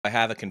I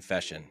have a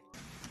confession.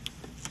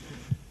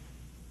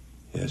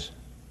 Yes.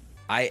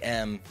 I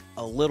am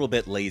a little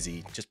bit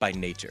lazy just by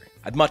nature.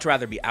 I'd much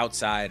rather be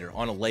outside or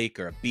on a lake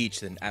or a beach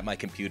than at my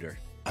computer.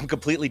 I'm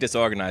completely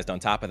disorganized on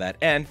top of that,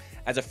 and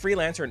as a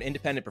freelancer and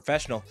independent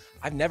professional,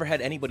 I've never had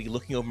anybody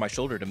looking over my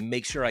shoulder to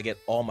make sure I get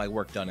all my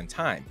work done in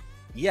time.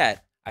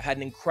 Yet, I've had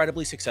an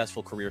incredibly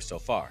successful career so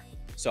far.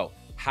 So,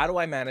 how do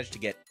I manage to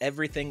get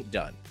everything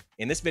done?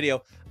 In this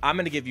video, I'm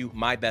going to give you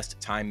my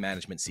best time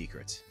management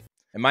secrets.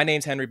 And my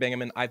name's Henry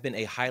Bingaman. I've been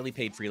a highly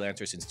paid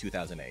freelancer since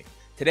 2008.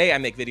 Today, I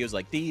make videos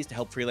like these to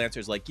help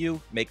freelancers like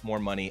you make more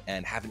money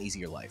and have an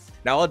easier life.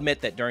 Now, I'll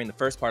admit that during the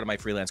first part of my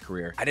freelance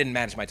career, I didn't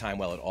manage my time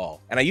well at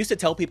all. And I used to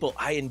tell people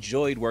I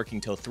enjoyed working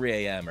till 3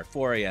 a.m. or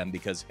 4 a.m.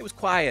 because it was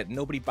quiet and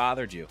nobody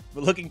bothered you.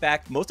 But looking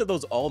back, most of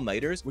those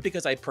all-nighters were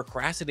because I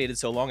procrastinated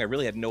so long I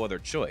really had no other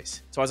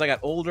choice. So as I got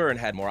older and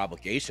had more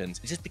obligations,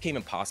 it just became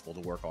impossible to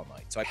work all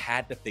night. So I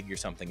had to figure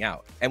something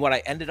out. And what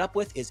I ended up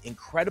with is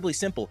incredibly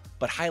simple,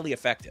 but highly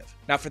effective.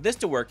 Now, for this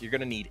to work, you're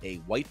gonna need a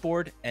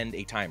whiteboard and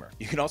a timer.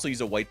 You can also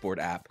use a whiteboard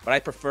app, but I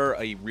prefer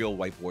a real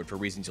whiteboard for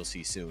reasons you'll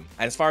see soon.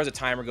 And as far as a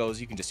timer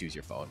goes, you can just use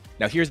your phone.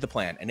 Now here's the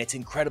plan, and it's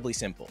incredibly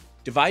simple.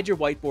 Divide your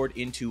whiteboard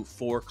into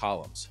 4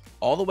 columns.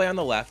 All the way on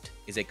the left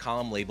is a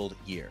column labeled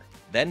year,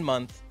 then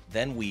month,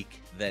 then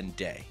week, then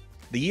day.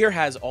 The year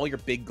has all your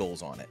big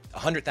goals on it.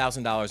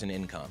 $100,000 in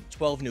income,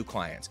 12 new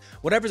clients,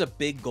 whatever's a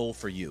big goal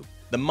for you.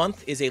 The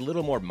month is a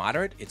little more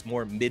moderate, it's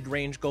more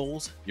mid-range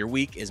goals. Your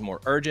week is more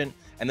urgent,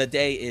 and the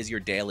day is your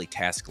daily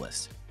task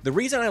list. The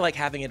reason I like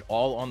having it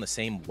all on the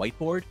same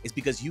whiteboard is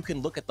because you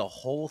can look at the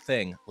whole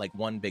thing like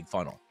one big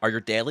funnel. Are your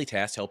daily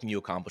tasks helping you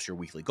accomplish your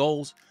weekly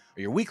goals?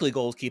 Are your weekly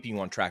goals keeping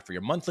you on track for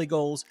your monthly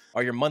goals?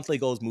 Are your monthly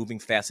goals moving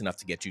fast enough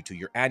to get you to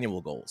your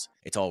annual goals?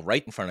 It's all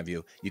right in front of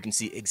you. You can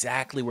see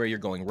exactly where you're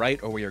going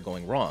right or where you're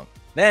going wrong.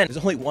 Then there's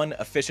only one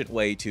efficient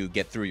way to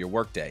get through your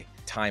workday: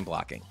 time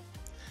blocking.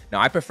 Now,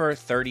 I prefer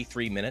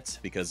 33 minutes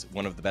because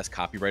one of the best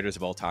copywriters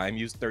of all time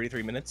used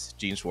 33 minutes,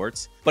 Gene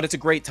Schwartz. But it's a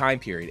great time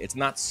period. It's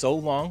not so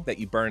long that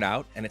you burn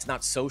out, and it's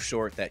not so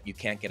short that you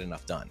can't get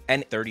enough done.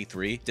 And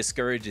 33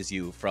 discourages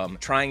you from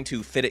trying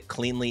to fit it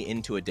cleanly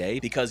into a day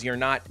because you're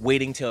not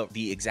waiting till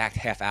the exact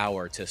half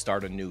hour to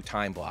start a new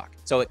time block.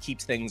 So it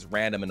keeps things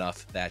random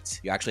enough that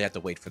you actually have to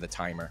wait for the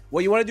timer.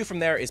 What you want to do from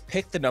there is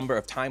pick the number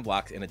of time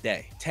blocks in a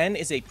day. 10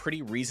 is a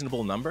pretty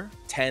reasonable number.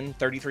 10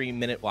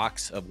 33-minute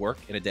blocks of work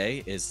in a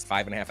day is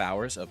 5.5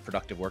 hours of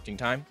productive working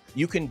time.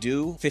 You can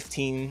do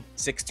 15,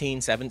 16,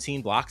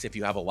 17 blocks if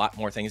you have a lot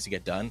more things to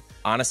get done.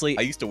 Honestly,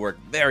 I used to work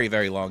very,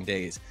 very long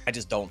days. I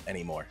just don't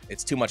anymore.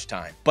 It's too much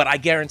time. But I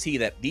guarantee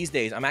that these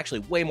days, I'm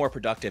actually way more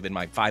productive in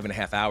my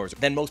 5.5 hours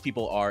than most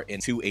people are in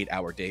 2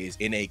 8-hour days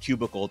in a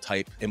cubicle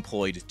type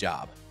employed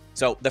job.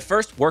 So the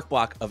first work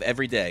block of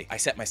every day, I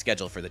set my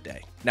schedule for the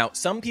day. Now,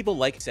 some people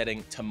like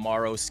setting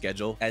tomorrow's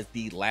schedule as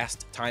the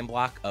last time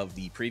block of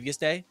the previous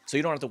day, so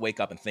you don't have to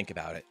wake up and think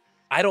about it.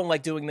 I don't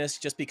like doing this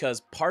just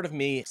because part of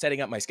me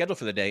setting up my schedule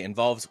for the day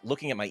involves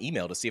looking at my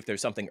email to see if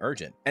there's something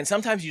urgent. And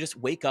sometimes you just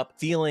wake up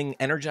feeling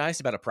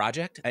energized about a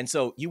project, and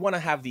so you want to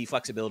have the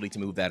flexibility to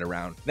move that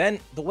around. Then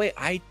the way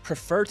I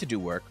prefer to do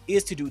work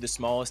is to do the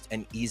smallest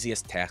and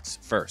easiest tasks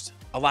first.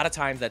 A lot of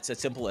times that's as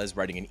simple as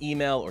writing an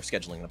email or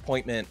scheduling an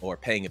appointment or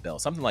paying a bill,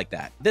 something like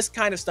that. This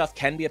kind of stuff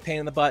can be a pain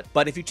in the butt,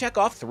 but if you check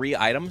off 3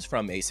 items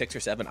from a 6 or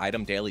 7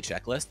 item daily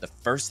checklist the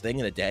first thing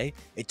in the day,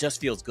 it just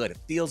feels good. It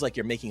feels like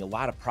you're making a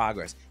lot of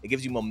progress. It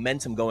gives you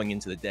momentum going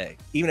into the day.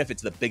 Even if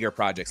it's the bigger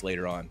projects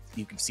later on,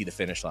 you can see the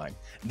finish line.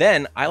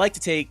 Then I like to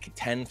take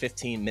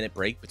 10-15 minute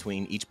break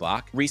between each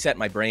block, reset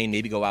my brain,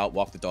 maybe go out,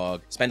 walk the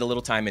dog, spend a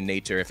little time in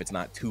nature if it's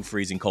not too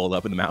freezing cold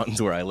up in the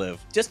mountains where I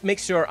live. Just make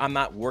sure I'm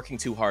not working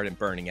too hard and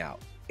burning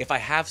out. If I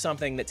have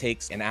something that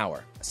takes an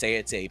hour, say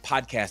it's a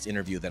podcast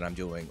interview that I'm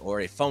doing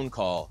or a phone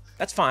call,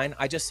 that's fine.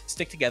 I just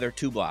stick together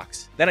 2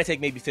 blocks. Then I take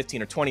maybe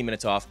 15 or 20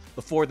 minutes off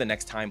before the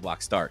next time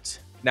block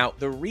starts. Now,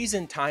 the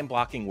reason time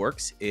blocking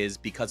works is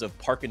because of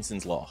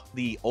Parkinson's law,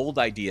 the old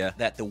idea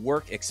that the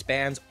work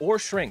expands or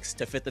shrinks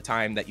to fit the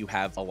time that you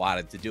have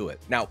allotted to do it.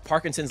 Now,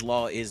 Parkinson's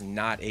law is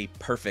not a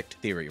perfect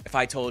theory. If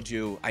I told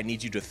you I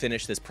need you to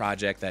finish this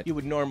project that you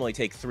would normally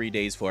take 3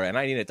 days for and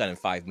I need it done in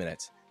 5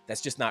 minutes, that's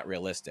just not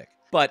realistic.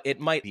 But it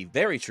might be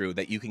very true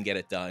that you can get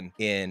it done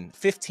in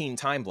 15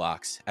 time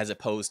blocks as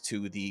opposed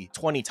to the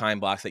 20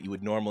 time blocks that you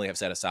would normally have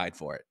set aside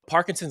for it.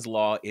 Parkinson's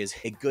law is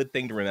a good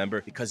thing to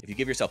remember because if you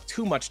give yourself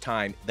too much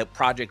time, the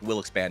project will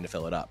expand to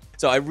fill it up.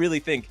 So I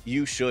really think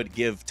you should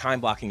give time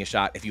blocking a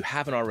shot if you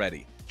haven't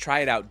already.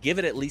 Try it out. Give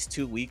it at least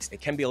 2 weeks. It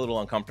can be a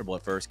little uncomfortable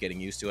at first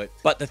getting used to it.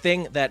 But the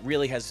thing that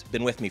really has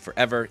been with me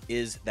forever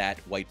is that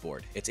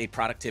whiteboard. It's a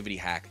productivity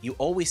hack. You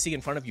always see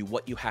in front of you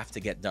what you have to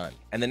get done.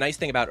 And the nice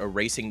thing about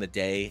erasing the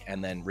day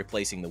and then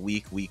replacing the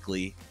week,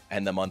 weekly,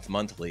 and the month,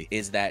 monthly,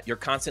 is that you're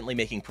constantly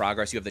making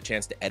progress. You have the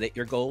chance to edit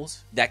your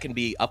goals. That can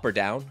be up or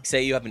down.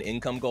 Say you have an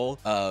income goal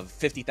of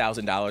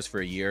 $50,000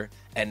 for a year,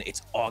 and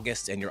it's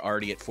August and you're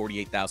already at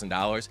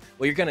 $48,000.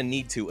 Well, you're gonna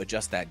need to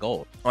adjust that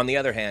goal. On the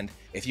other hand,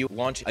 If you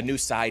launch a new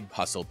side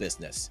hustle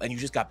business and you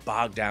just got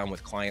bogged down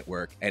with client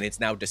work and it's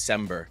now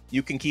December,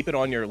 you can keep it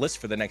on your list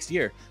for the next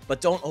year, but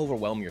don't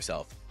overwhelm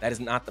yourself. That is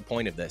not the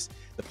point of this.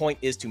 The point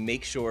is to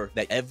make sure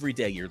that every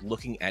day you're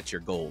looking at your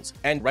goals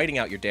and writing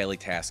out your daily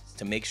tasks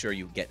to make sure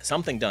you get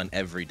something done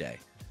every day.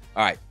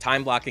 All right,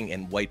 time blocking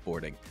and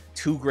whiteboarding,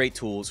 2 great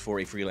tools for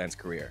a freelance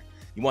career.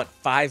 You want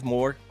 5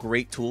 more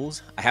great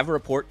tools? I have a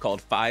report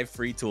called 5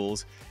 Free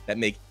Tools that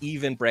make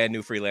even brand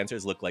new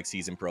freelancers look like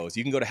seasoned pros.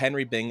 You can go to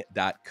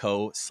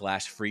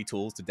henrybing.co/free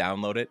tools to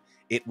download it.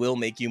 It will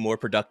make you more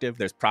productive.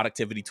 There's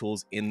productivity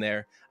tools in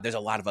there. There's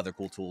a lot of other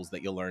cool tools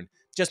that you'll learn,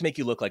 just make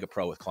you look like a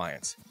pro with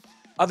clients.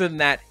 Other than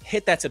that,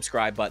 hit that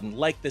subscribe button,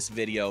 like this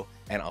video,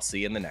 and I'll see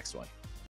you in the next one.